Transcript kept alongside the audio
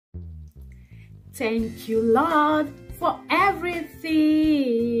Thank you, Lord, for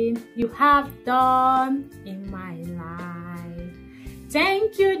everything you have done in my life.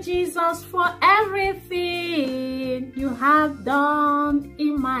 Thank you, Jesus, for everything you have done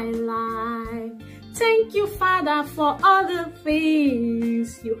in my life. Thank you, Father, for all the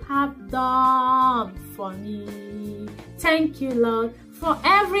things you have done for me. Thank you, Lord, for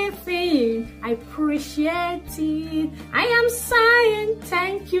everything. I appreciate it. I am saying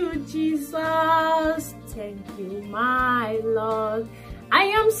thank you, Jesus. Thank you, my Lord. I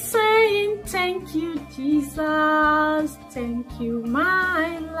am saying thank you, Jesus. Thank you,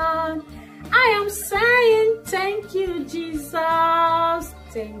 my Lord. I am saying thank you, Jesus.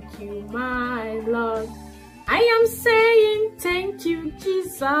 Thank you, my Lord. I am saying thank you,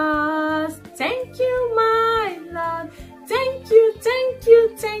 Jesus. Thank you, my Lord. Thank you, thank you,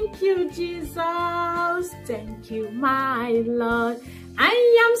 thank you, Jesus. Thank you, my Lord. I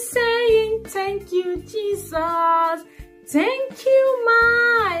am saying thank you, Jesus. Thank you,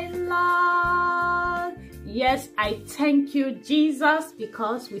 my Lord. Yes, I thank you, Jesus,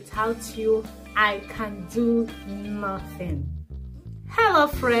 because without you, I can do nothing. Hello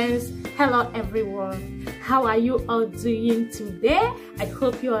friends, hello everyone. How are you all doing today? I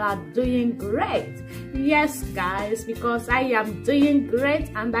hope you are doing great. Yes guys, because I am doing great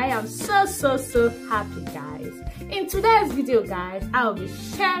and I am so happy guys. In today's video guys, I'll be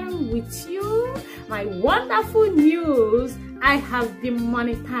sharing with you my wonderful news. I have been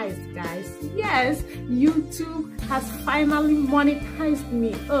monetized guys. Yes, YouTube has finally monetized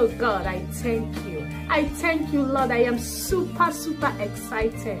me. Oh God, I thank you. I thank you, Lord. I am super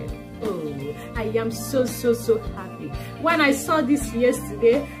excited. Oh, I am so happy. When I saw this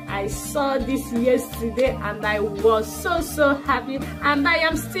yesterday, and I was so happy, and I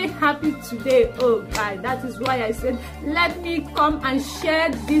am still happy today. Oh God, that is why I said, let me come and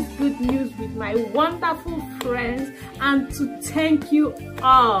share this good news with my wonderful friends and to thank you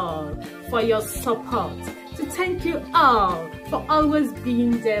all for your support. To thank you all for always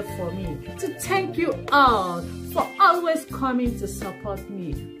being there for me. To thank you all for always coming to support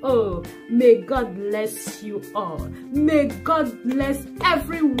me. Oh, may God bless you all. May God bless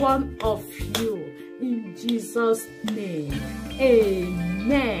every one of you. In Jesus' name,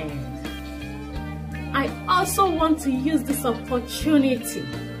 amen. I also want to use this opportunity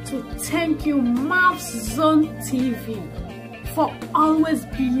to thank you, monetized TV, for always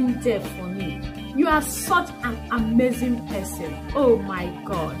being there for me. You are such an amazing person. Oh my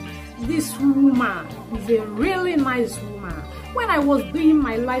God. This woman is a really nice woman. When I was doing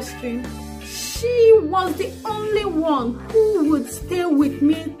my live stream, she was the only one who would stay with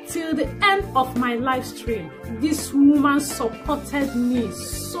me till the end of my live stream. This woman supported me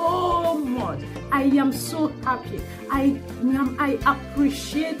so much. I am so happy. I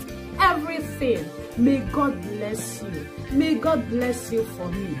appreciate everything. May God bless you. May God bless you for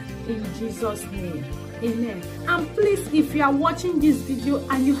me. In Jesus' name. Amen. And please, if you are watching this video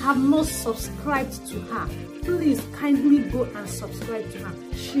and you have not subscribed to her, please kindly go and subscribe to her.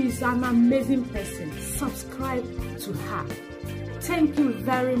 She's an amazing person. Subscribe to her. Thank you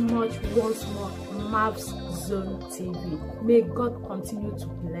very much once more, monetized TV. May God continue to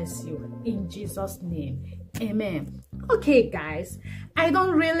bless you in Jesus' name. Amen. Okay, guys, I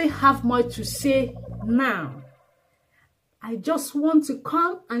don't really have much to say now. I just want to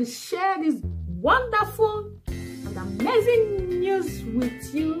come and share this wonderful and amazing news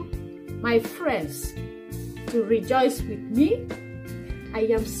with you, my friends, to rejoice with me. I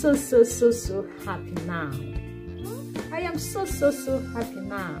am so happy now. I am so happy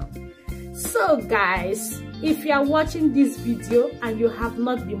now. So guys, if you are watching this video and you have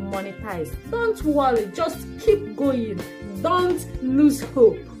not been monetized, don't worry, just keep going. Don't lose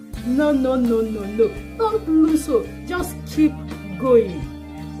hope. No. Don't lose hope. Just keep going.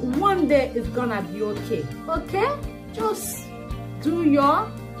 One day it's gonna be okay. Okay? Just do your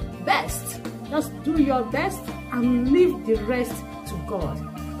best. Just do your best and leave the rest to God.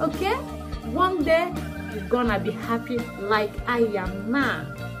 Okay? One day you're gonna be happy like I am now.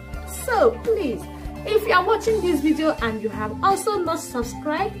 So please, if you are watching this video and you have also not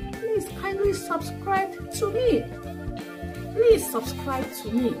subscribed, please kindly subscribe to me. Please subscribe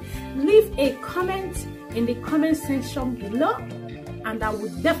to me. Leave a comment in the comment section below and I will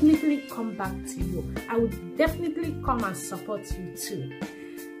definitely come back to you. I will definitely come and support you too.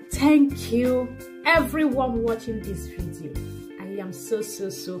 Thank you everyone watching this video. I am so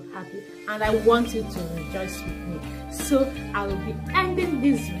happy and I want you to rejoice with me. So I will be ending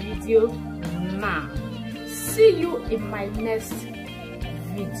this video now. See you in my next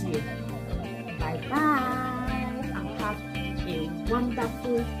video. Bye bye and have a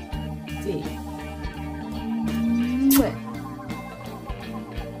wonderful day. Mwah.